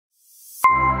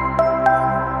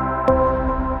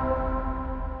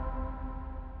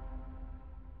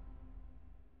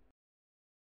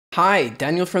Hi,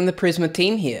 Daniel from the Prisma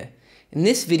team here. In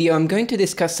this video, I'm going to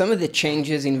discuss some of the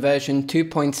changes in version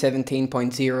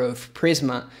 2.17.0 of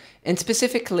Prisma, and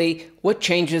specifically what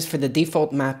changes for the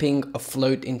default mapping of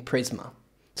float in Prisma.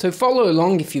 So follow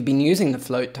along if you've been using the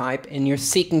float type and you're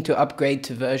seeking to upgrade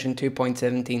to version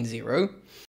 2.17.0.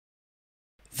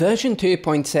 Version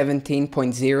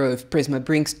 2.17.0 of Prisma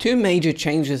brings two major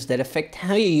changes that affect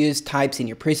how you use types in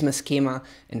your Prisma schema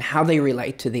and how they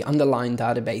relate to the underlying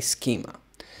database schema.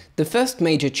 The first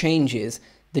major change is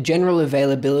the general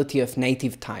availability of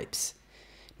native types.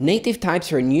 Native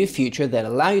types are a new feature that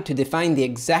allow you to define the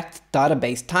exact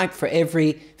database type for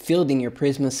every field in your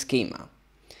Prisma schema.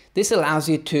 This allows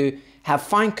you to have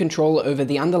fine control over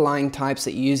the underlying types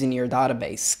that you use in your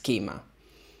database schema.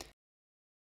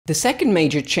 The second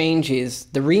major change is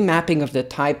the remapping of the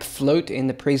type float in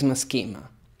the Prisma schema.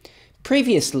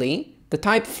 Previously, the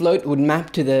type float would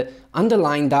map to the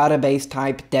underlying database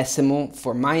type decimal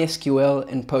for MySQL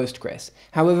and Postgres.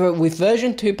 However, with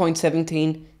version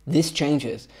 2.17, this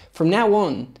changes. From now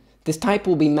on, this type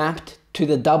will be mapped to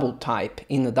the double type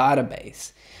in the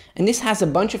database. And this has a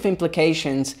bunch of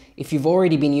implications if you've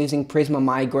already been using Prisma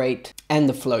Migrate and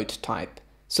the float type.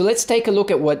 So let's take a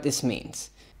look at what this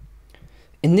means.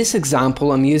 In this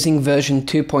example, I'm using version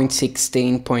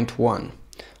 2.16.1.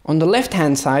 On the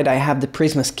left-hand side, I have the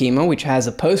Prisma schema, which has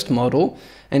a post model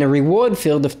and a reward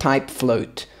field of type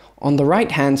float. On the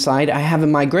right-hand side, I have a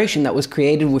migration that was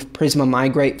created with Prisma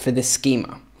Migrate for this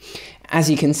schema. As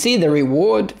you can see, the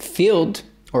reward field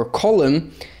or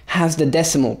column has the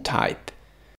decimal type.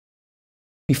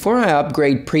 Before I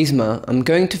upgrade Prisma, I'm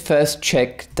going to first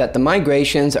check that the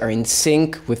migrations are in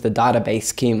sync with the database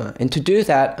schema. And to do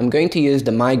that, I'm going to use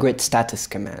the migrate status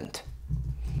command.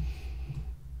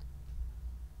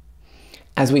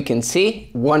 As we can see,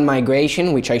 one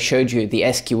migration, which I showed you the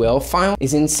SQL file,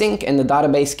 is in sync and the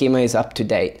database schema is up to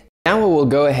date. Now I will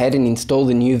go ahead and install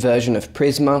the new version of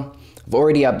Prisma. I've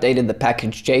already updated the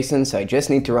package JSON, so I just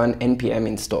need to run npm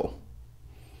install.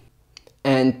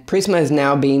 And Prisma is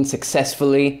now being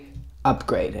successfully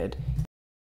upgraded.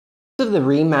 Because of the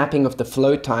remapping of the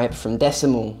float type from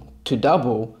decimal to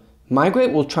double,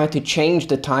 Migrate will try to change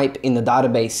the type in the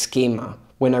database schema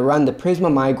when I run the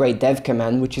Prisma migrate dev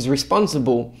command, which is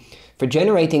responsible for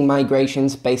generating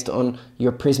migrations based on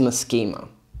your Prisma schema.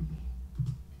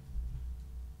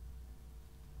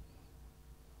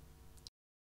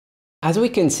 As we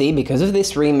can see, because of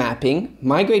this remapping,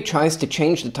 Migrate tries to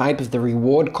change the type of the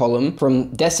reward column from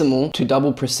decimal to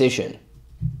double precision.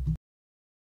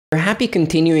 If you're happy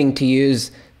continuing to use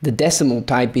the decimal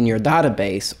type in your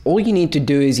database, all you need to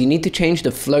do is you need to change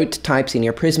the float types in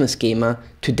your Prisma schema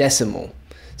to decimal.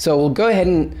 So we'll go ahead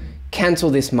and cancel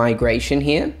this migration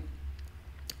here,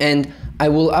 and I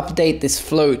will update this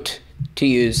float to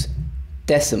use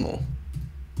decimal.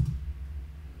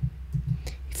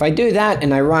 If I do that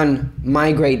and I run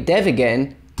migrate dev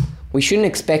again, we shouldn't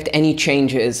expect any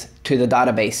changes to the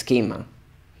database schema.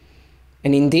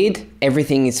 And indeed,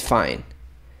 everything is fine.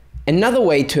 Another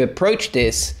way to approach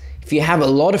this, if you have a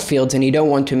lot of fields and you don't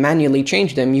want to manually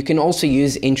change them, you can also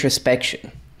use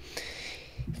introspection.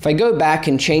 If I go back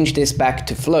and change this back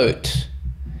to float,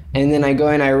 and then I go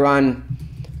and I run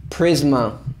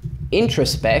Prisma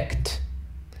introspect,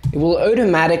 it will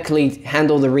automatically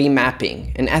handle the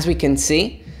remapping. And as we can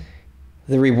see,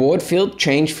 the reward field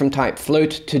changed from type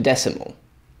float to decimal.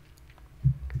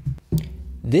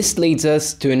 This leads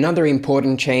us to another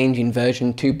important change in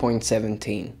version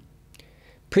 2.17.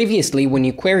 Previously, when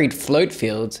you queried float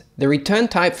fields, the return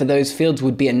type for those fields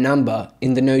would be a number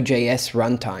in the Node.js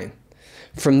runtime.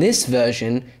 From this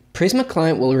version, Prisma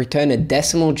Client will return a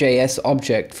Decimal.js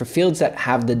object for fields that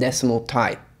have the decimal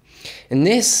type. And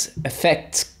this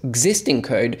affects existing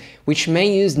code which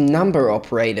may use number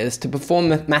operators to perform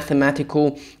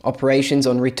mathematical operations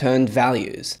on returned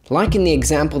values, like in the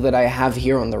example that I have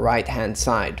here on the right-hand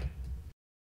side.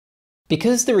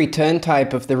 Because the return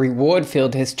type of the reward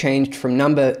field has changed from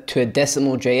number to a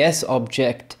Decimal.js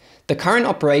object, the current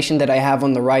operation that I have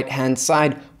on the right-hand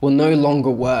side will no longer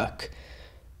work.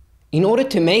 In order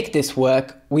to make this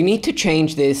work, we need to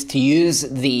change this to use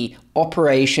the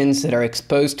operations that are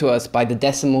exposed to us by the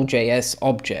Decimal.js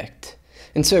object.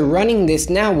 And so running this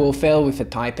now will fail with a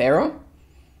type error.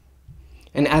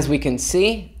 And as we can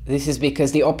see, this is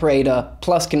because the operator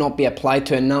plus cannot be applied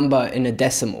to a number and a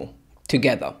decimal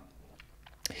together.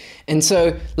 And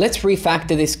so let's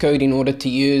refactor this code in order to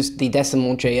use the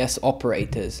Decimal.js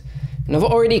operators. And I've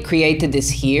already created this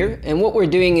here, and what we're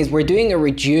doing is we're doing a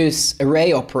reduce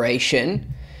array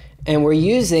operation, and we're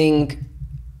using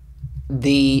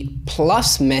the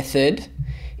plus method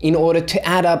in order to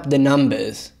add up the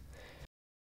numbers.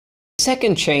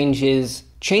 Second change is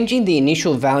changing the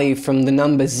initial value from the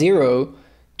number 0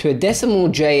 to a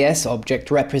Decimal.js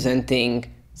object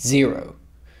representing 0.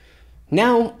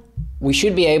 Now we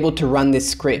should be able to run this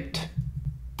script.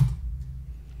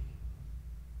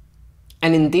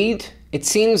 And indeed, it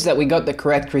seems that we got the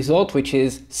correct result, which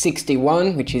is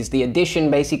 61, which is the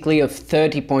addition basically of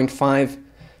 30.5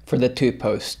 for the two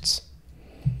posts.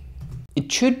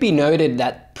 It should be noted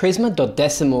that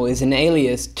Prisma.decimal is an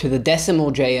alias to the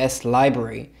Decimal.js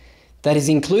library that is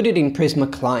included in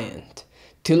Prisma Client.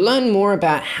 To learn more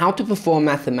about how to perform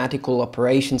mathematical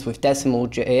operations with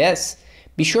Decimal.js,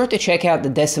 be sure to check out the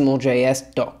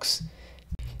Decimal.js docs.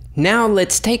 Now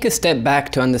let's take a step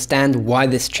back to understand why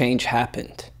this change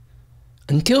happened.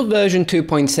 Until version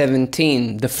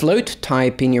 2.17, the float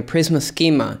type in your Prisma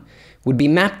schema would be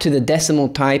mapped to the decimal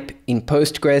type in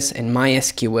Postgres and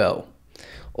MySQL.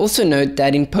 Also note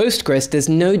that in Postgres there's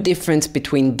no difference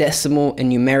between decimal and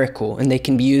numerical, and they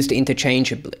can be used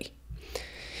interchangeably.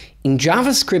 In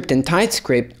JavaScript and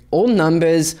TypeScript, all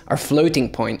numbers are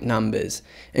floating point numbers,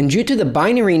 and due to the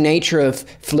binary nature of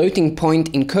floating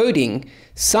point encoding,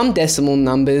 some decimal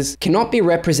numbers cannot be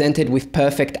represented with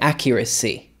perfect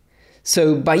accuracy.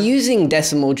 So by using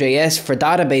Decimal.js for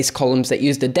database columns that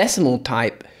use the decimal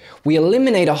type, we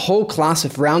eliminate a whole class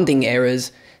of rounding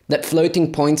errors that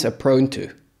floating points are prone to.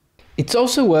 It's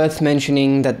also worth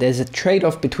mentioning that there's a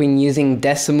trade-off between using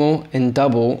decimal and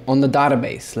double on the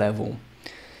database level.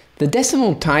 The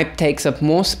decimal type takes up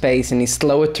more space and is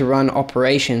slower to run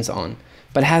operations on,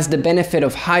 but has the benefit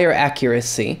of higher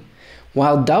accuracy,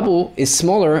 while double is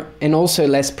smaller and also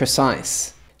less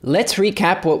precise. Let's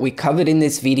recap what we covered in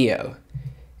this video.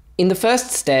 In the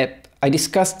first step, I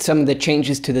discussed some of the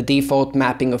changes to the default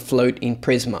mapping of float in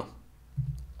Prisma.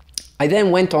 I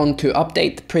then went on to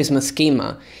update the Prisma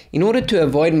schema in order to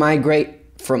avoid migrate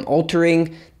from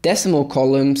altering decimal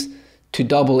columns to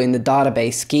double in the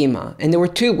database schema, and there were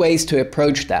two ways to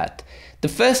approach that. The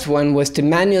first one was to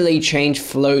manually change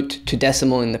float to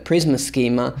decimal in the Prisma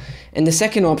schema, and the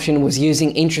second option was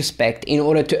using introspect in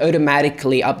order to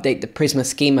automatically update the Prisma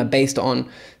schema based on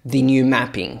the new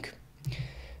mapping.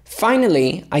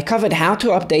 Finally, I covered how to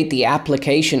update the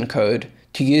application code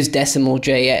to use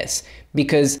Decimal.js,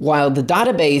 because while the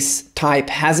database type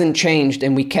hasn't changed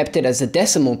and we kept it as a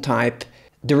decimal type,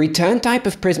 the return type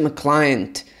of Prisma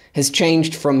Client has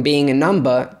changed from being a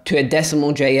number to a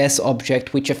Decimal.js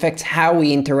object, which affects how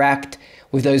we interact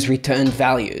with those returned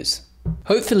values.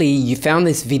 Hopefully you found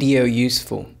this video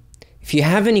useful. If you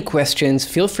have any questions,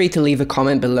 feel free to leave a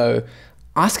comment below,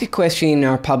 ask a question in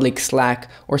our public Slack,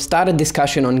 or start a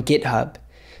discussion on GitHub.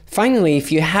 Finally,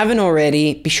 if you haven't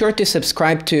already, be sure to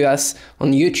subscribe to us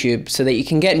on YouTube so that you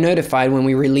can get notified when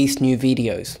we release new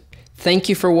videos. Thank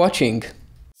you for watching.